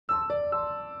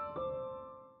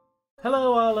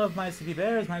Hello all of my Sticky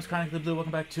Bears, my name is Chronically Blue,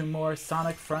 welcome back to more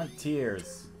Sonic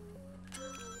Frontiers.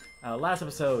 Last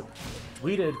episode,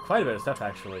 we did quite a bit of stuff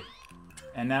actually,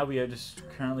 and now we are just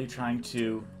currently trying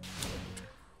to...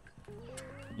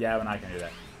 Yeah, we're not going to do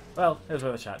that. Well, it was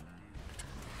worth a shot.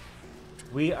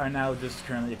 We are now just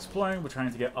currently exploring, we're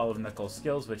trying to get all of Knuckles'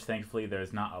 skills, which thankfully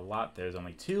there's not a lot, there's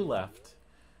only 2 left,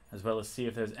 as well as see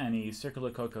if there's any Circular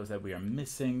Cocos that we are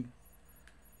missing.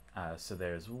 So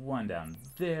there's one down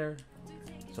there,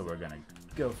 so we're gonna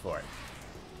go for it.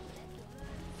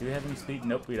 Do we have any speed?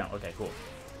 Nope, we don't. Okay, cool.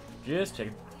 Just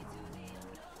checking.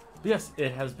 But yes,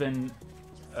 it has been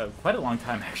quite a long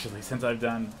time actually since I've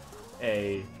done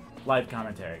a live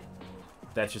commentary.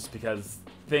 That's just because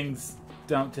things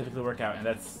don't typically work out, and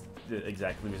that's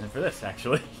exactly the reason for this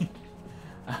actually.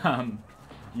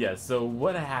 Yeah, so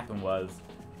what happened was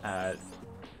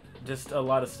just a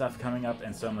lot of stuff coming up,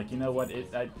 and so I'm like, you know what,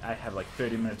 I have like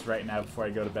 30 minutes right now before I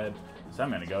go to bed, so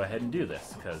I'm going to go ahead and do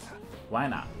this, because why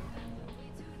not?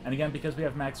 And again, because we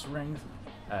have max rings,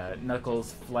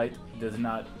 Knuckles' flight does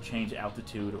not change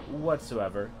altitude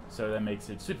whatsoever, so that makes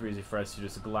it super easy for us to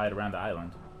just glide around the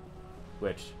island,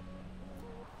 which,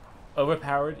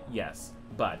 overpowered, yes,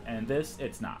 but in this,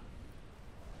 it's not.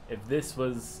 If this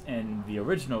was in the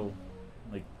original,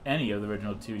 like any of the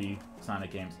original 2D Sonic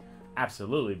games,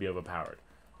 absolutely be overpowered.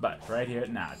 But right here,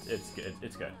 nah, it's good.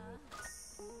 It's good.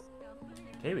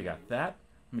 Okay, we got that.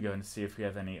 Let me go and see if we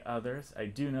have any others. I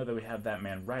do know that we have that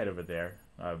man right over there.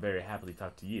 Very happily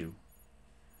talk to you.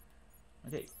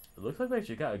 Okay, it looks like we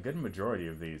actually got a good majority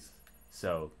of these.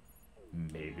 So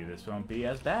maybe this won't be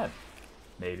as bad.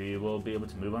 Maybe we'll be able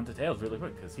to move on to Tails really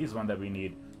quick, because he's one that we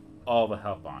need all the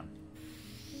help on.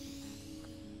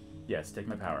 Yes, take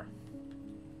my power.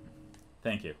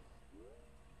 Thank you.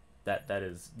 That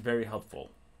is very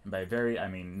helpful. And by very, I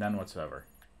mean none whatsoever.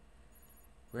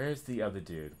 Where's the other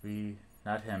dude?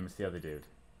 Not him, it's the other dude.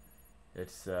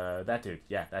 It's, that dude.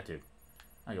 Yeah, that dude.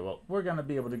 Okay, well, we're gonna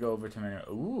be able to go over to him.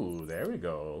 Ooh, there we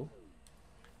go.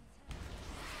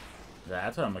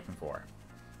 That's what I'm looking for.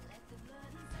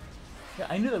 Yeah,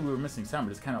 I knew that we were missing some,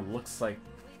 but it kind of looks like...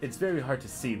 It's very hard to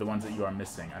see the ones that you are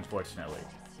missing, unfortunately.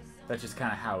 That's just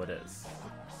kind of how it is.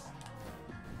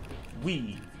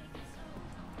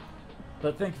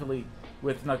 But thankfully,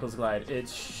 with Knuckles Glide, it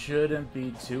shouldn't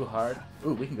be too hard.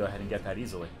 Ooh, we can go ahead and get that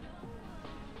easily.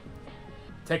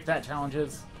 Take that,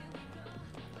 challenges.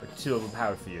 We're too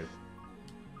overpowered for you.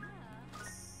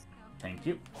 Thank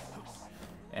you.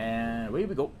 And away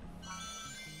we go.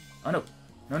 Oh no.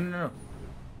 No, no, no, no.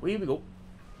 Away we go.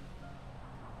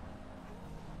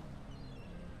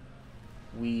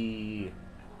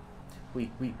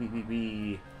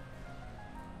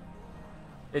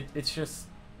 It's just...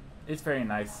 It's very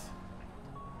nice.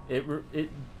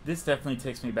 This definitely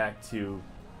takes me back to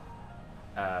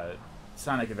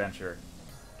Sonic Adventure,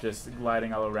 just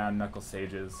gliding all around Knuckles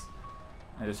stages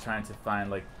and just trying to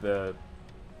find like the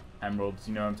emeralds.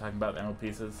 You know what I'm talking about? The emerald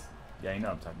pieces. Yeah, you know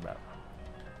what I'm talking about.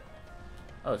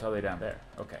 Oh, it's all the way down there.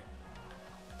 Okay.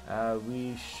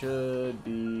 We should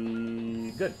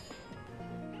be good.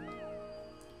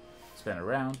 Spin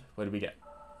around. What did we get?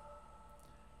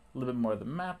 A little bit more of the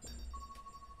map.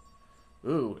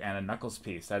 Ooh, and a Knuckles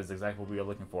piece. That is exactly what we are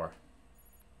looking for.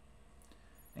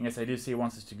 I guess I do see it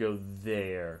wants us to go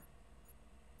there.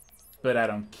 But I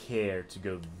don't care to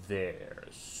go there.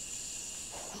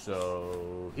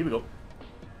 So, here we go.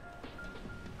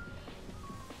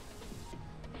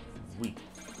 Weak.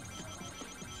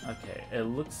 Okay, it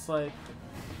looks like...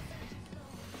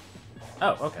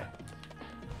 Oh, okay.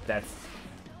 That's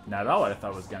not all I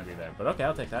thought was going to be there. But okay,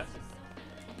 I'll take that.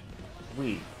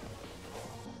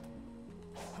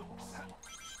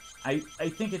 I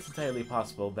think it's entirely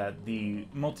possible that the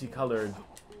multicolored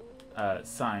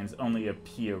signs only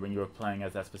appear when you're playing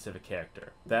as that specific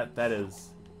character. That is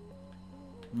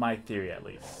my theory, at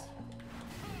least.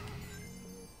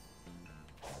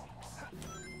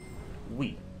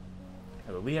 We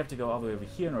have to go all the way over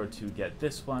here in order to get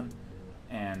this one,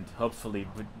 and hopefully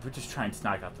we're just trying to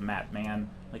knock out the map, man.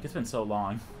 Like, it's been so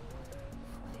long.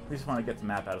 We just want to get the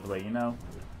map out of the way, you know?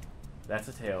 That's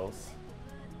a Tails.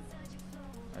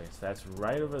 Okay, so that's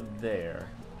right over there.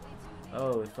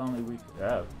 Oh, if only we...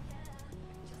 Oh.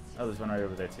 Oh, there's one right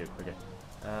over there, too. Okay.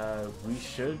 We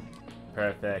should...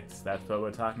 Perfect. That's what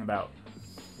we're talking about.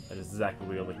 That is exactly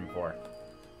what we're looking for.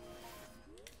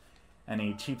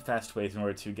 Any cheap, fast ways in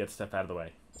order to get stuff out of the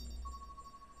way.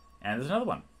 And there's another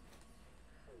one.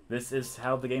 This is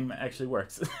how the game actually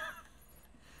works.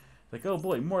 Like, oh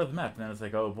boy, more of the map. And then it's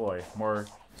like, oh boy, more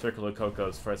Circular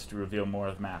Cocos for us to reveal more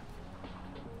of the map.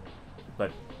 But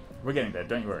we're getting there,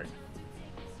 don't you worry.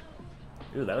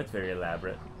 Ooh, that looks very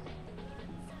elaborate.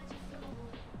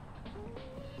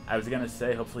 I was gonna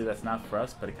say, hopefully that's not for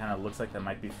us, but it kind of looks like that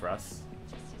might be for us.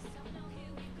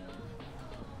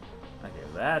 Okay,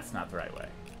 that's not the right way.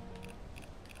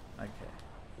 Okay.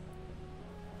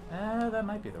 That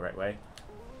might be the right way.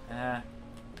 Yeah.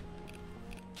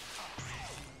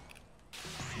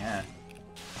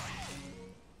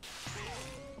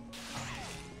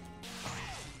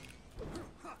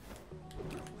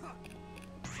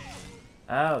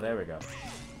 Oh, there we go.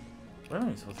 What am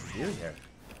I supposed to do here?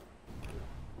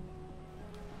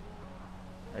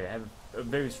 Okay, I have a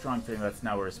very strong feeling that's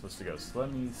not where we're supposed to go. So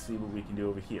let me see what we can do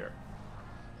over here.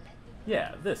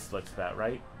 Yeah, this looks about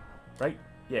right. Right?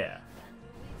 Yeah.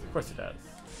 Of course it does.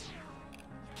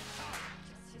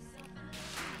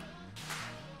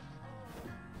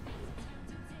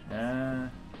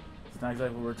 It's not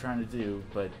exactly what we're trying to do,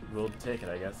 but we'll take it,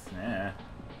 I guess. Yeah.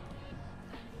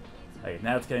 Okay,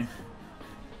 now it's getting...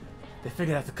 They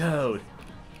figured out the code!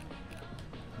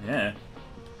 Yeah.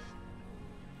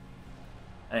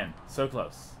 Man, so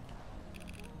close.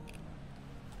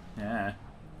 Yeah.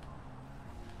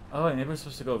 Oh, maybe we're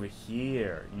supposed to go over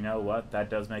here. You know what? That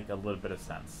does make a little bit of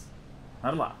sense.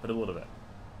 Not a lot, but a little bit.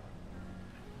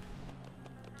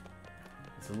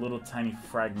 It's a little tiny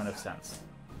fragment of sense.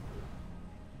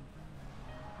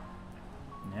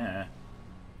 Yeah.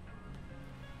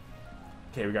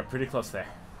 Okay, we got pretty close there.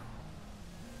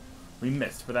 We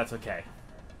missed, but that's okay.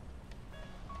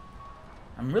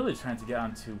 I'm really trying to get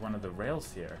onto one of the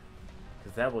rails here,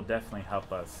 because that will definitely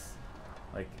help us,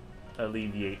 like,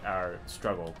 alleviate our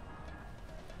struggle.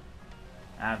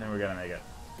 I don't think we're gonna make it.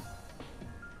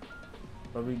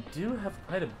 But we do have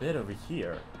quite a bit over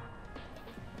here.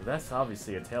 That's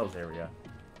obviously a Tails area.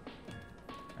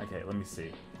 Okay, let me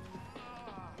see.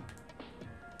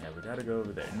 Yeah, we gotta go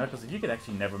over there. Knuckles, if you could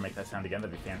actually never make that sound again,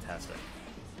 that'd be fantastic.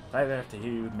 If I ever have to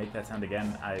hear you make that sound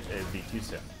again, it'd be too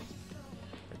soon.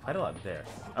 There's quite a lot there.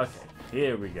 Okay,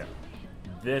 here we go.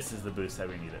 This is the boost that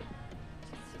we needed.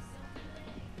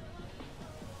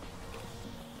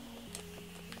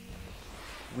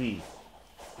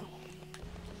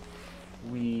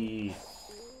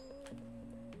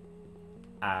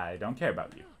 I don't care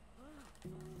about you.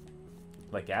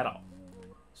 Like, at all.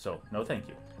 So, no thank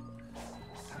you.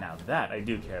 Now that I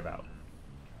do care about.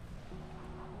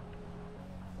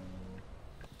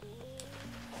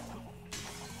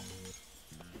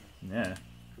 Yeah.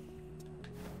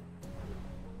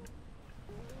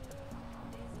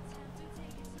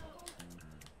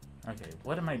 Okay,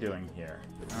 what am I doing here?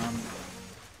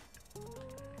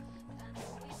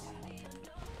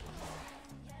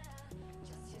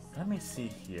 Let me see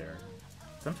here.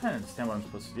 So I'm trying to understand what I'm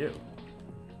supposed to do.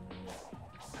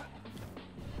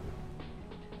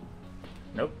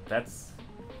 Nope, that's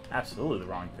absolutely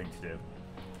the wrong thing to do.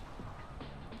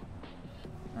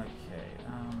 Okay,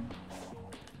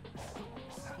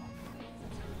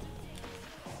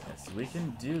 yes, we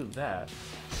can do that.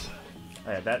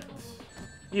 Oh yeah, that...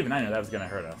 Even I knew that was gonna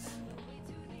hurt us.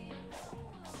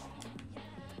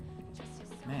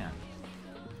 Man.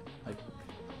 Like...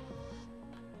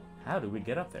 How do we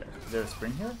get up there? Is there a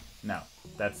spring here? No.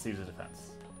 That's Caesar's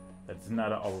defense. That's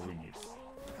not all we need.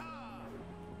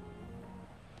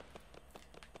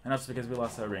 And also because we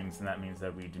lost our rings, and that means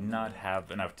that we do not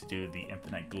have enough to do the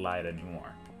infinite glide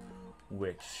anymore.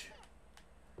 Which...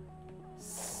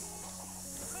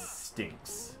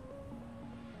 stinks.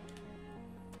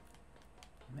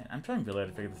 Man, I'm trying really hard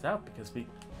to figure this out because we...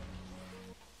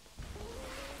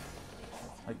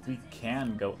 Like, we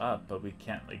can go up, but we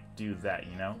can't, like, do that,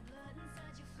 you know?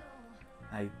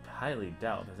 I highly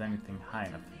doubt there's anything high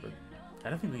enough, but I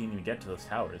don't think we can even get to those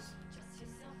towers.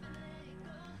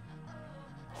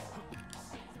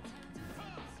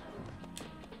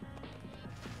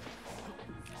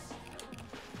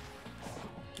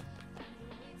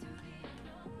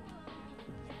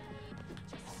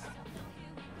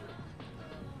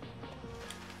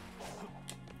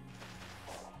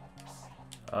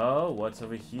 Oh, what's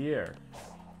over here?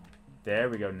 There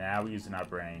we go, now we're using our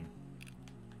brain.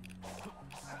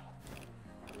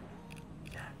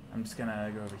 Yeah, I'm just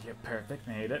gonna go over here. Perfect,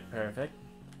 made it, perfect.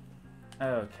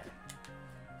 Okay.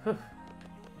 Whew.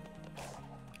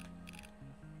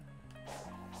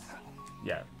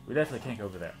 Yeah, we definitely can't go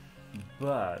over there.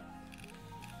 But...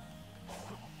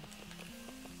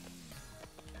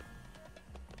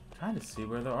 I'm trying to see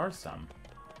where there are some.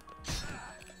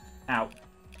 Ow.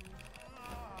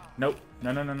 Nope.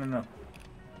 No, no, no, no, no.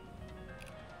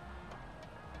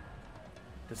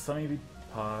 Does something be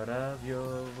part of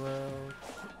your world?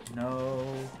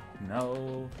 No.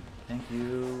 No. Thank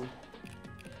you.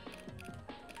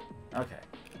 Okay.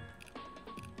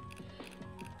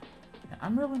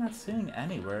 I'm really not seeing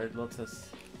anywhere it lets us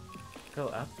go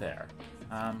up there.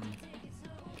 Ow.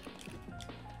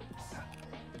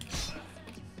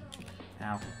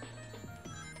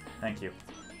 Thank you.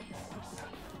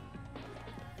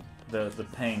 The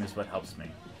pain is what helps me.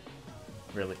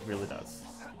 Really, really does.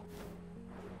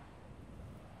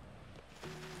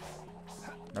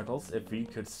 Knuckles, if we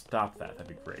could stop that, that'd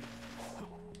be great.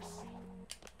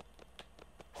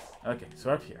 Okay, so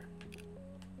we're up here.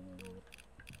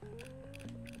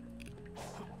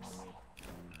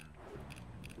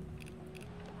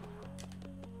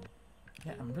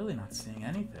 Yeah, I'm really not seeing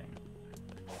anything.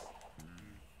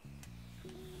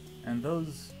 And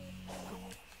those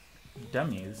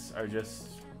dummies are just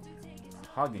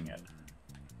hogging it.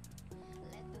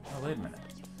 Oh, wait a minute.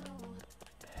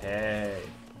 Hey.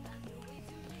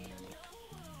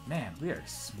 Man, we are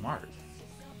smart.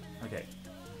 Okay.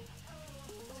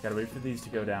 Just gotta wait for these to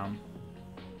go down.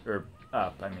 Or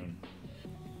up, I mean.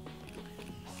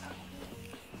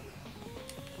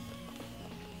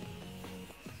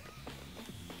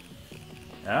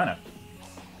 I don't know.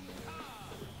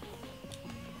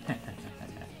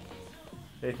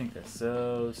 They think they're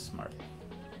so smart.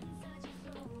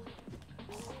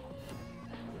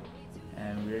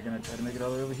 And we're gonna try to make it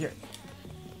all the way over here.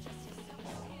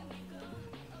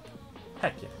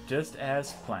 Heck yeah, just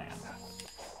as planned.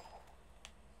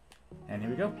 And here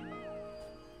we go.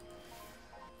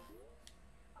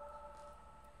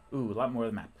 Ooh, a lot more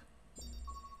of the map.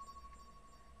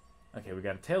 Okay, we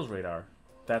got a Tails radar.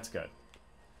 That's good.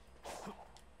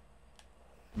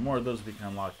 The more of those we can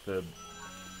unlock, the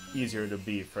easier it'll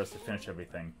be for us to finish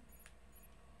everything.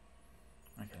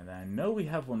 Okay, then I know we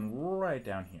have one right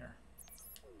down here.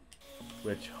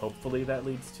 Which, hopefully that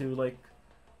leads to, like,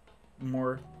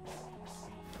 more...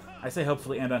 I say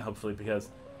hopefully and unhopefully because,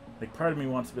 like, part of me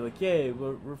wants to be like, yay,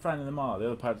 we're finding them all. The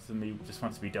other part of me just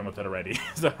wants to be done with it already.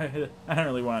 So I don't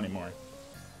really want any more.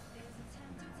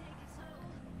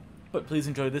 But please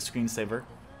enjoy this screensaver.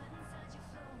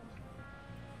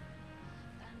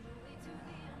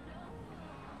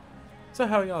 So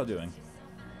how are y'all doing?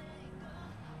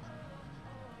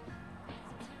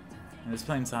 And it's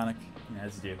playing Sonic,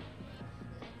 as you do.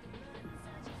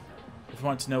 If you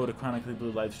want to know what a Chronically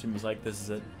Blue live stream is like, this is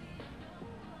it.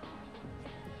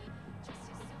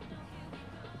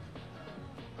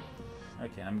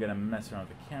 Okay, I'm gonna mess around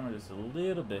with the camera just a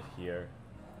little bit here.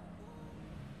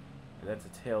 That's a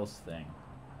Tails thing.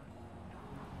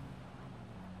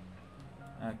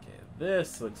 Okay,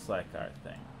 this looks like our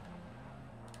thing.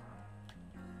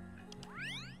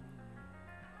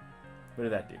 What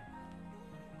did that do?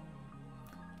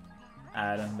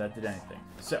 I don't think that did anything.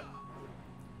 So,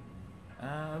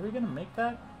 are we gonna make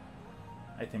that?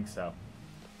 I think so.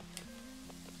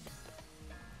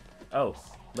 Oh,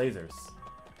 lasers.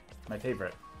 My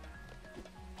favorite.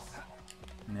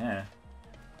 Nah.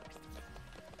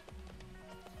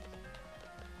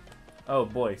 Oh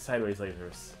boy, sideways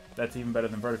lasers. That's even better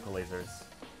than vertical lasers.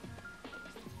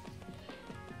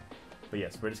 But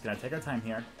yes, we're just gonna take our time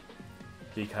here,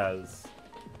 because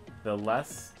the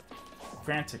less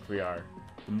frantic we are,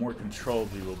 the more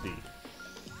controlled we will be.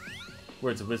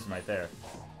 Words of wisdom right there.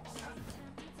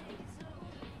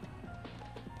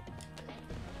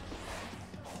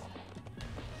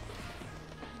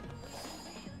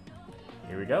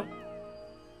 Here we go.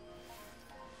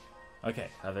 Okay,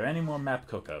 are there any more map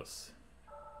cocos?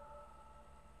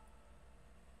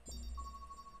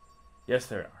 Yes,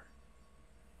 there are.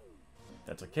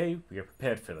 That's okay, we are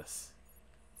prepared for this.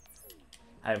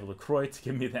 I have LaCroix to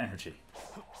give me the energy.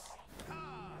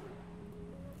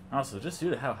 Also, just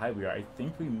due to how high we are, I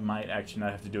think we might actually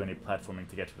not have to do any platforming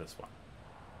to get to this one.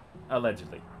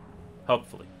 Allegedly.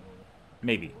 Hopefully.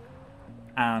 Maybe.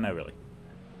 I don't know, really.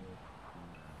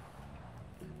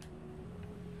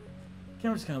 Okay,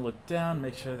 we're just going to look down,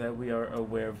 make sure that we are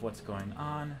aware of what's going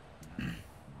on.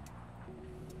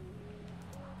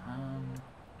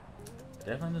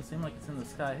 Definitely doesn't seem like it's in the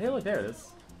sky. Hey, look, there it is.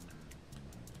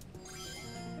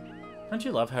 Don't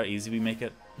you love how easy we make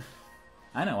it?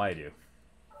 I know I do.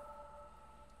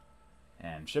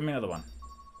 And show me another one.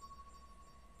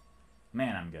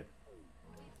 Man, I'm good.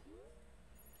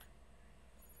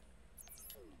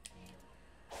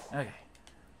 Okay.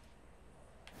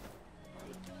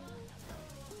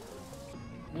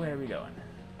 Where are we going?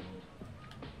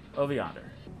 Over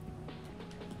yonder.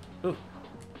 Ooh.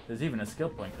 There's even a skill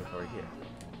point cook over here.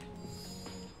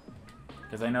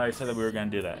 Because I know I said that we were going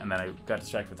to do that, and then I got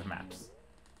distracted with the maps.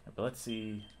 But let's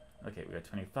see. Okay, we got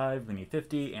 25, we need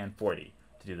 50, and 40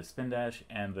 to do the spin dash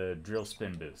and the drill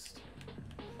spin boost.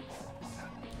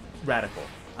 Radical.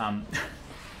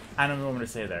 I don't know what I'm going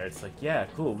to say there. It's like, yeah,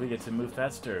 cool, we get to move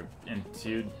faster in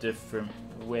 2 different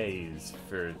ways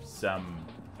for some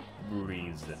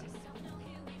reason.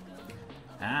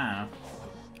 Ah.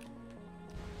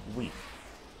 Weak.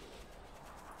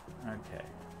 Okay.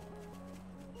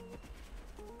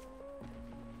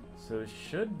 So it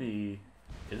should be...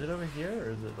 Is it over here, or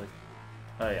is it like...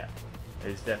 Oh yeah,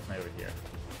 it's definitely over here.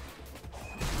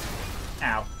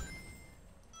 Ow.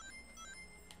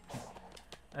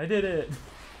 I did it!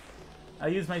 I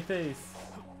used my face!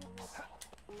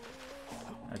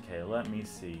 Okay, let me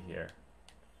see here.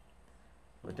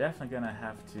 We're definitely gonna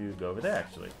have to go over there,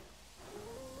 actually.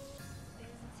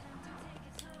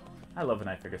 I love when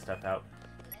I figure stuff out.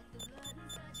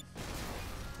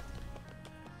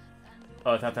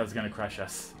 Oh, I thought that was gonna crush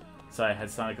us. So I had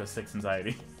Sonic 06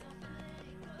 anxiety.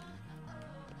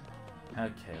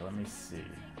 Okay, let me see.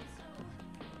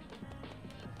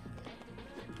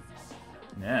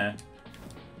 Yeah.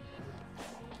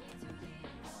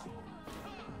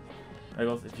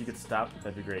 Miggles, if you could stop,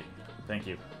 that'd be great. Thank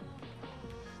you.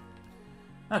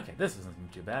 Okay, this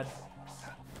isn't too bad.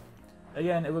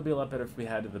 Again, it would be a lot better if we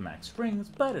had the max springs,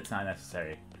 but it's not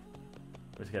necessary.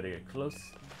 We just gotta get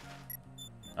close.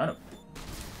 Oh no.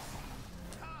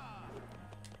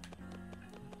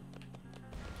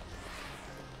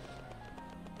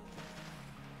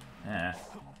 Yeah.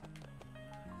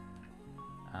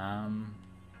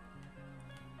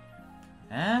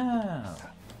 Oh.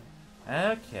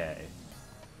 Okay.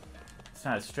 It's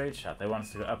not a straight shot. They want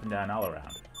us to go up and down all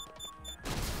around.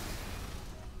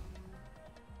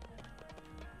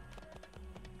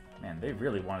 Man, they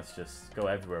really want us to just go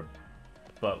everywhere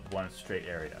but one straight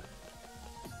area.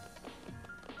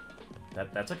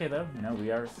 That's okay though. You know,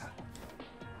 we are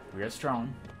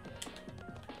strong.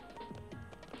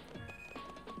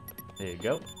 There you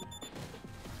go.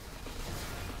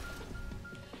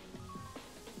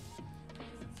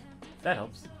 That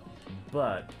helps.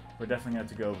 But we're definitely going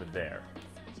to have to go over there.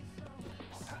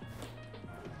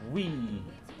 Whee!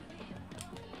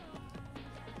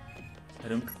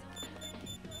 Hadunk.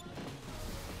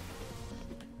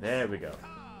 There we go.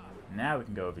 Now we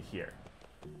can go over here.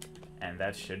 And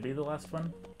that should be the last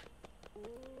one.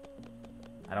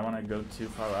 I don't want to go too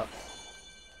far up.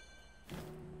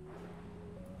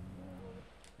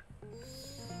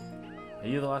 Are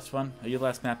you the last one? Are you the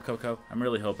last map, Coco? I'm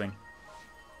really hoping.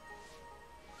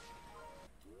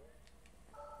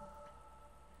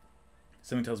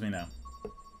 Something tells me no.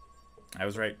 I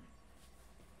was right.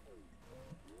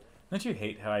 Don't you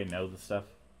hate how I know this stuff?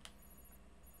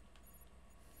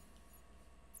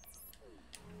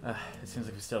 It seems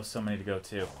like we still have so many to go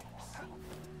too.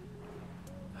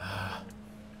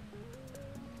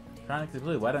 Chronically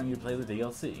Blue, why don't you play the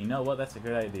DLC? You know what? That's a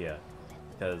good idea.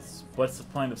 Because what's the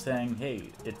point of saying, hey,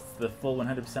 it's the full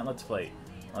 100% Let's Play,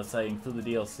 unless I include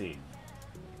the DLC?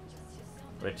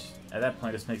 Which, at that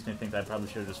point, just makes me think that I probably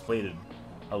should have just waited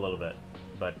a little bit.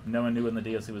 But no one knew when the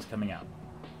DLC was coming out.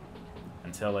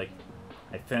 Until, like,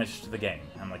 I finished the game.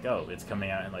 I'm like, oh, it's coming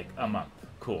out in, like, a month.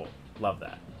 Cool. Love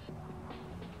that.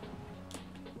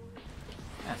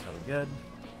 That's really good.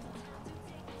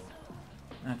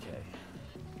 Okay.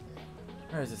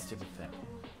 Where is this stupid thing?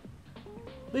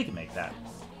 We can make that.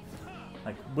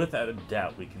 Like, without a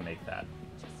doubt, we can make that.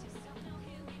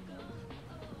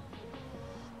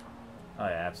 Oh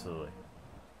yeah, absolutely.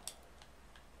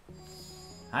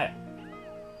 Hiya.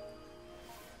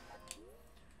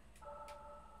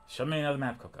 Show me another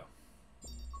map, Coco.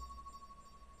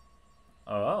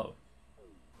 Oh.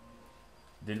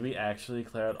 Did we actually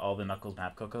clear out all the Knuckles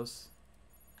map, Cocos?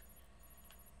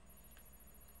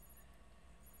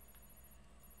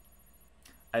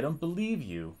 I don't believe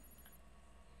you,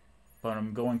 but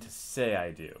I'm going to say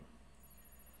I do.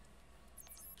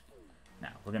 Now,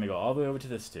 we're going to go all the way over to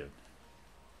this dude.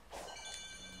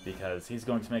 Because he's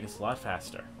going to make us a lot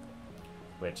faster.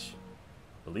 Which,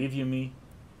 believe you me,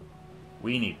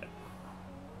 we need it.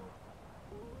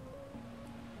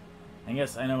 And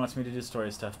yes, I know it wants me to do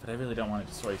story stuff, but I really don't want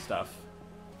to do story stuff.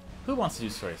 Who wants to do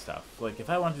story stuff? Like, if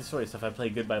I want to do story stuff, I play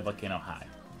Goodbye Volcano High.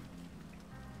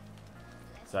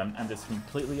 So I'm just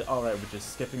completely alright with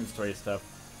just skipping the story stuff,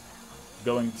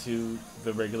 going to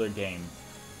the regular game.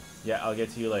 Yeah, I'll get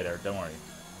to you later, don't worry.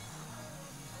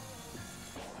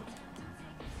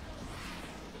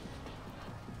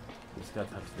 Just gotta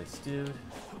talk to this dude.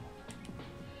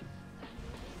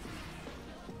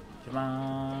 Come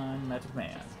on, Magic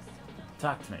Man.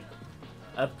 Talk to me.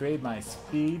 Upgrade my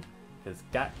speed, because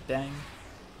god dang,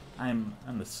 I'm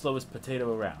the slowest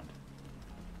potato around.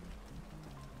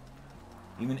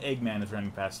 Even Eggman is running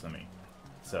faster than me.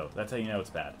 So, that's how you know it's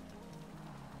bad.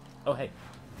 Oh, hey.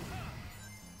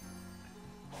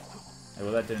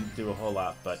 well, that didn't do a whole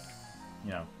lot, but,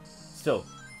 you know, still,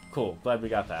 cool. Glad we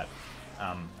got that,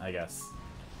 I guess.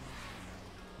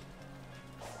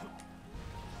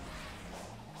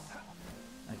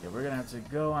 Okay, we're gonna have to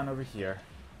go on over here.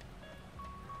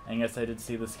 And yes, I did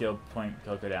see the skill point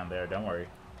Coco down there, don't worry.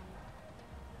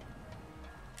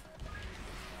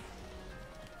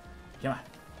 Come on.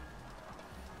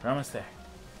 We're almost there.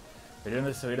 We're doing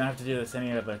this so we don't have to do this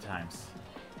any other times.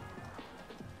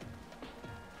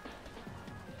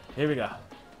 Here we go.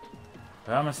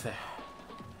 We're almost there.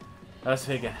 Let's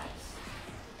begin.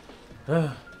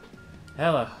 Hello.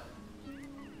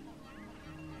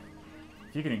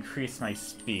 If you can increase my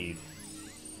speed.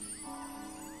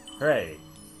 Hooray.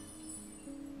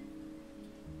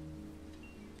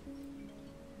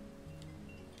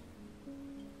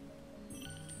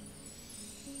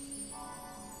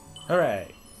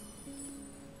 Hooray!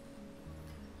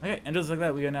 Okay, and just like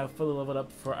that, we are now fully leveled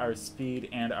up for our speed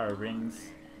and our rings.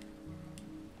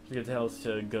 She's gonna tell us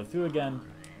to go through again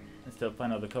and still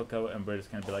find all the Cocoa, and we're just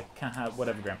gonna be like, haha,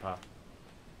 whatever, Grandpa.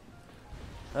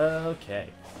 Okay.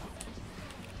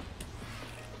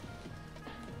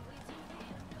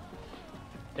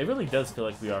 It really does feel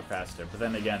like we are faster, but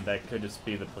then again, that could just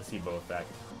be the placebo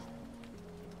effect.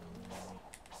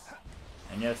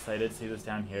 And yes, I did see this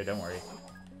down here, don't worry.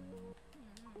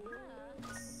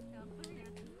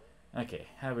 Okay,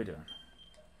 how are we doing?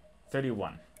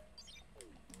 31.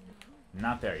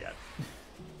 Not there yet.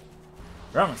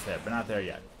 We're almost there, but not there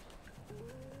yet.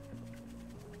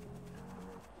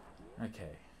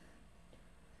 Okay.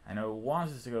 I know it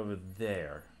wants us to go over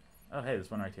there. Oh, hey, there's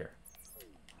one right here.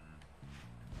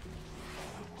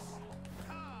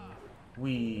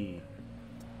 Whee!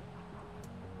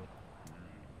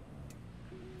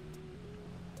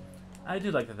 I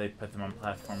do like that they put them on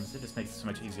platforms. It just makes it so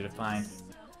much easier to find.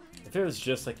 If it was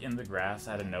just like in the grass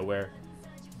out of nowhere,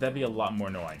 that'd be a lot more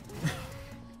annoying.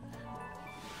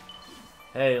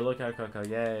 Hey, look out, Coco,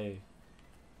 yay.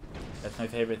 That's my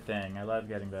favorite thing. I love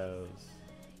getting those.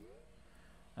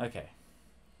 Okay.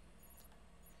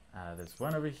 There's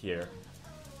one over here.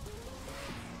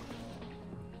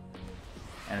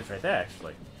 And it's right there,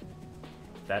 actually.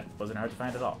 That wasn't hard to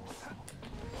find at all.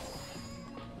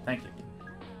 Thank you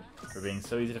for being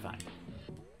so easy to find.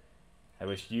 I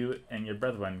wish you and your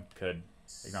brethren could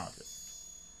acknowledge it.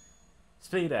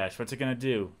 Speed Dash, what's it gonna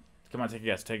do? Come on, take a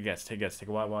guess, take a guess, take a guess, take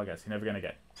a wild guess. You're never gonna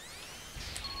get.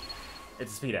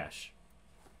 It's a Speed Dash.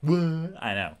 What?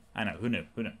 I know, who knew,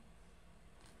 who knew?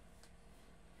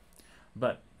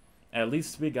 But, at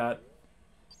least we got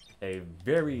a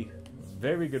very,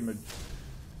 very good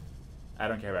I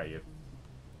don't care about you.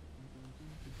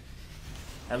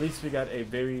 At least we got a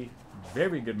very,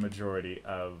 very good majority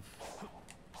of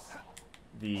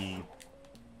the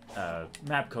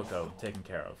map Cocoa taken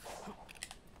care of.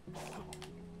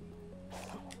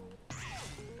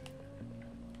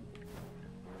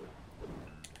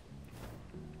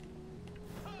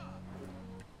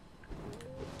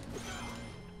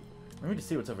 Let me just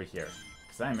see what's over here,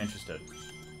 because I am interested.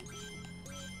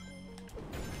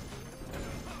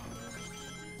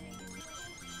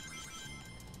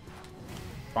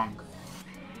 Bonk.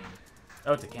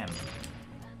 Oh, it's a cannon.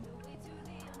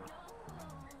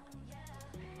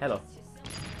 Hello.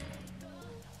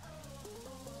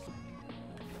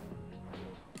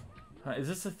 Is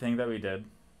this the thing that we did?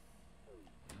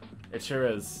 It sure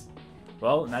is.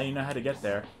 Well, now you know how to get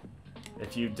there.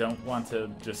 If you don't want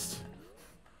to just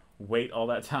wait all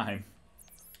that time.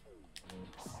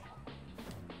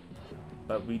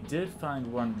 But we did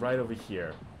find one right over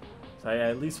here. So I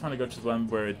at least want to go to the one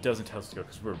where it doesn't tell us to go,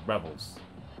 because we're rebels.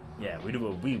 Yeah, we do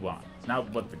what we want, not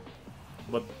what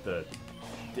the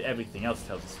everything else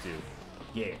tells us to do.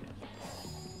 Yeah.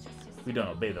 We don't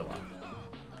obey the law.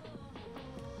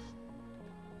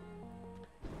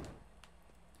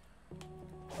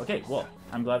 Okay, well,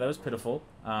 I'm glad that was pitiful.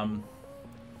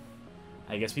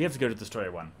 I guess we have to go to the story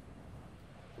one.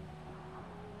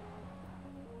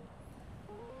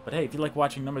 But hey, if you like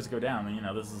watching numbers go down, then you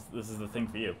know this is the thing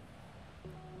for you.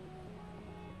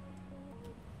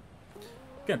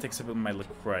 I'm gonna take a sip of my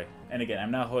LaCroix. And again,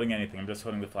 I'm not holding anything, I'm just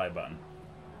holding the fly button.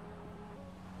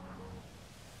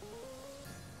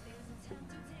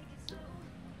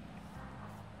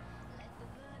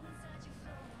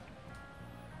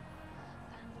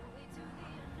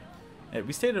 Yeah,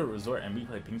 we stayed at a resort and we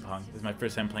played ping pong. This is my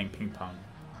first time playing ping pong.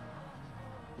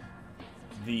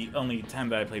 The only time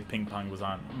that I played ping pong was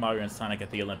on Mario and Sonic at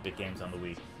the Olympic Games on the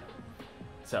Wii.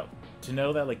 So, to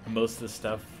know that like most of the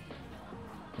stuff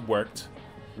worked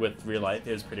with real life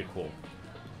is pretty cool.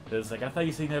 It's like, I thought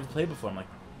you said you never played before. I'm like,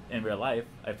 in real life,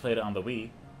 I played it on the Wii.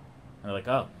 And they're like,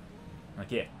 oh. I'm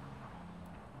like, yeah.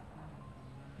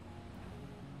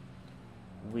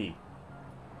 We.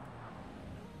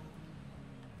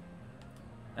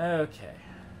 Okay.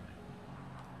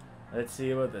 Let's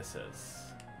see what this is.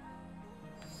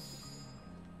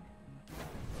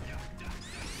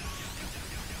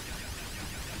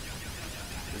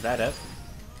 Is that it?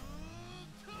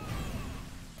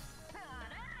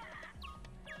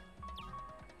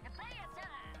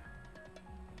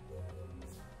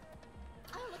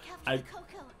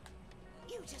 Coco,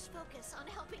 you just focus on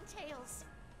helping Tails.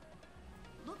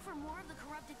 Look for more of the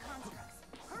corrupted constructs.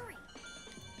 Hurry!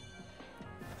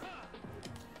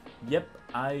 Yep,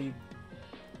 I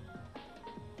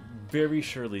very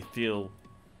surely feel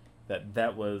that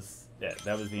that was the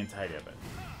entirety of it.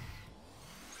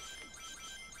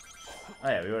 Oh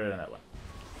yeah, we ordered on that one.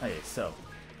 Okay, so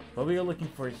what we are looking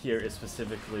for here is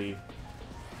specifically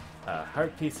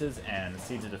heart pieces and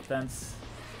seeds of defense.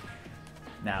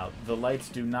 Now, the lights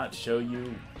do not show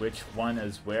you which one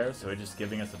is where, so it's just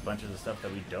giving us a bunch of the stuff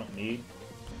that we don't need,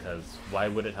 because why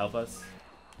would it help us?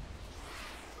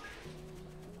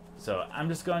 So I'm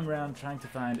just going around trying to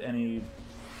find any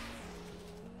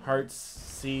hearts,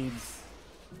 seeds,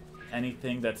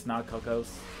 anything that's not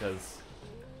Cocos, because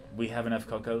we have enough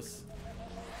Cocos.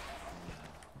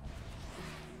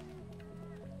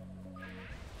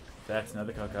 That's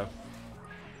another Coco.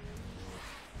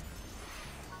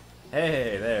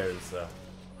 Hey, there's a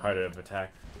heart of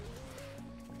attack.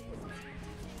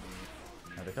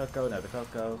 Another Coco, another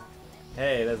Coco.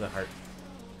 Hey, there's a heart.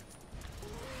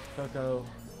 Coco.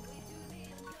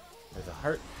 There's a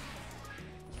heart.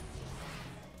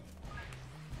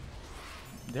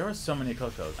 There are so many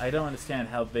Cocos. I don't understand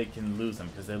how they can lose them,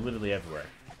 because they're literally everywhere.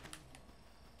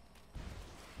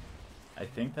 I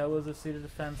think that was a seed of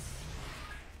defense.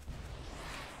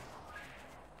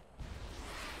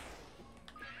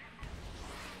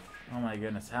 Oh my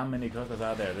goodness, how many Cocos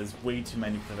are there? There's way too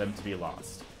many for them to be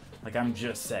lost. Like, I'm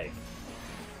just saying.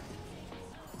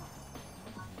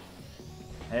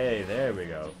 Hey, there we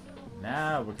go.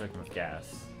 Now we're cooking with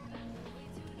gas.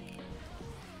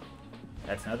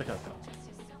 That's another Coco.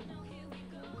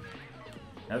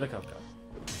 Another Coco.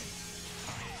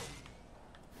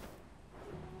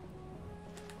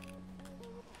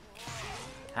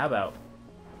 How about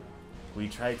we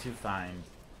try to find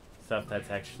stuff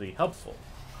that's actually helpful?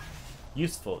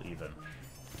 Useful, even,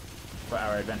 for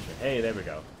our adventure. Hey, there we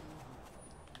go.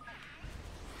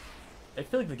 I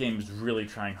feel like the game is really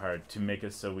trying hard to make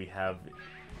us so we have,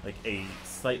 like, a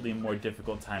slightly more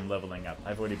difficult time leveling up.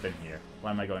 I've already been here.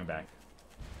 Why am I going back?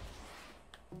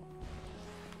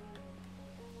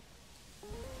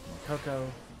 More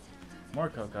Coco. More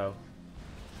Coco.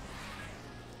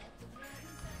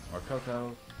 More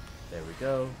Coco. There we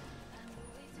go.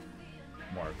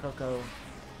 More Coco.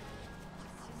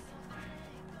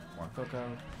 More Coco,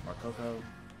 more Coco.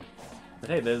 But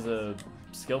hey, there's a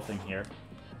skill thing here.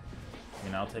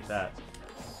 You know, I'll take that.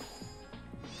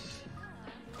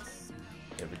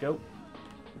 There we go.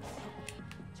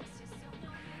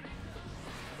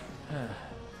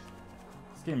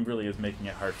 This game really is making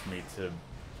it hard for me to...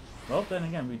 Well, then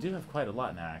again, we do have quite a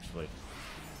lot now, actually.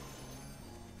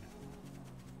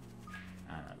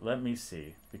 Let me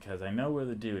see, because I know where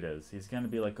the dude is. He's gonna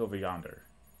be, like, over yonder.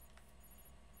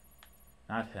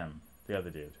 Not him. The other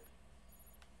dude.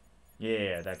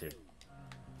 Yeah, that dude.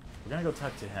 We're gonna go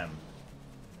talk to him.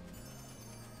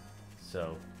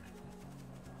 So,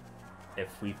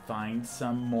 if we find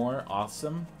some more,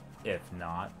 awesome. If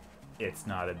not, it's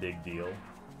not a big deal.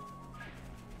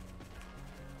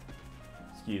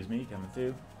 Excuse me, coming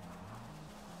through.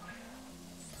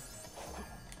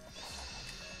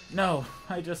 No,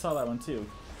 I just saw that one too.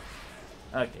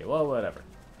 Okay, well, whatever.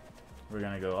 We're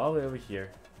gonna go all the way over here.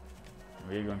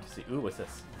 We're going to see... Ooh, what's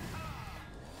this?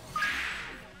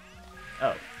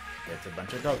 Oh, it's a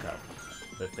bunch of Coco.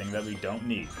 The thing that we don't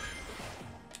need.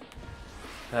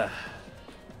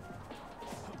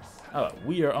 Oh,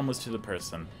 we are almost to the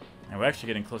person. And we're actually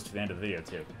getting close to the end of the video,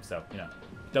 too. So, you know,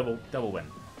 double win.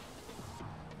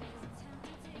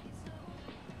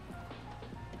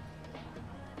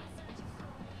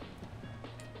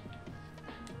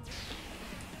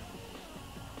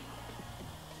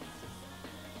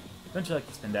 Don't you like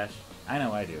the spin dash? I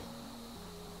know I do.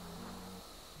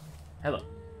 Hello.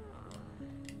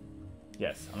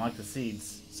 Yes, unlock the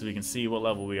seeds so we can see what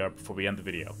level we are before we end the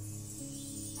video.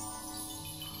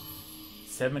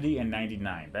 70 and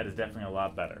 99. That is definitely a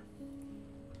lot better.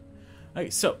 Okay,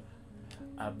 so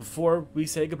before we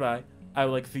say goodbye, I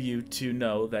would like for you to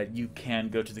know that you can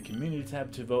go to the community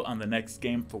tab to vote on the next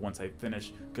game for once I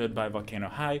finish Goodbye Volcano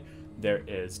High. There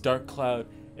is Dark Cloud,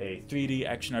 a 3D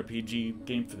action RPG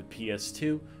game for the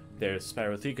PS2. There's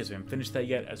Spyro 3 because we haven't finished that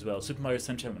yet, as well as Super Mario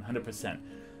Sunshine 100%.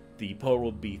 The poll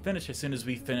will be finished as soon as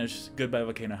we finish Goodbye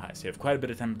Volcano High, so you have quite a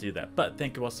bit of time to do that. But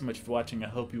thank you all so much for watching. I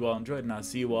hope you all enjoyed, and I'll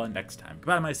see you all next time.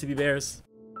 Goodbye, my CB Bears!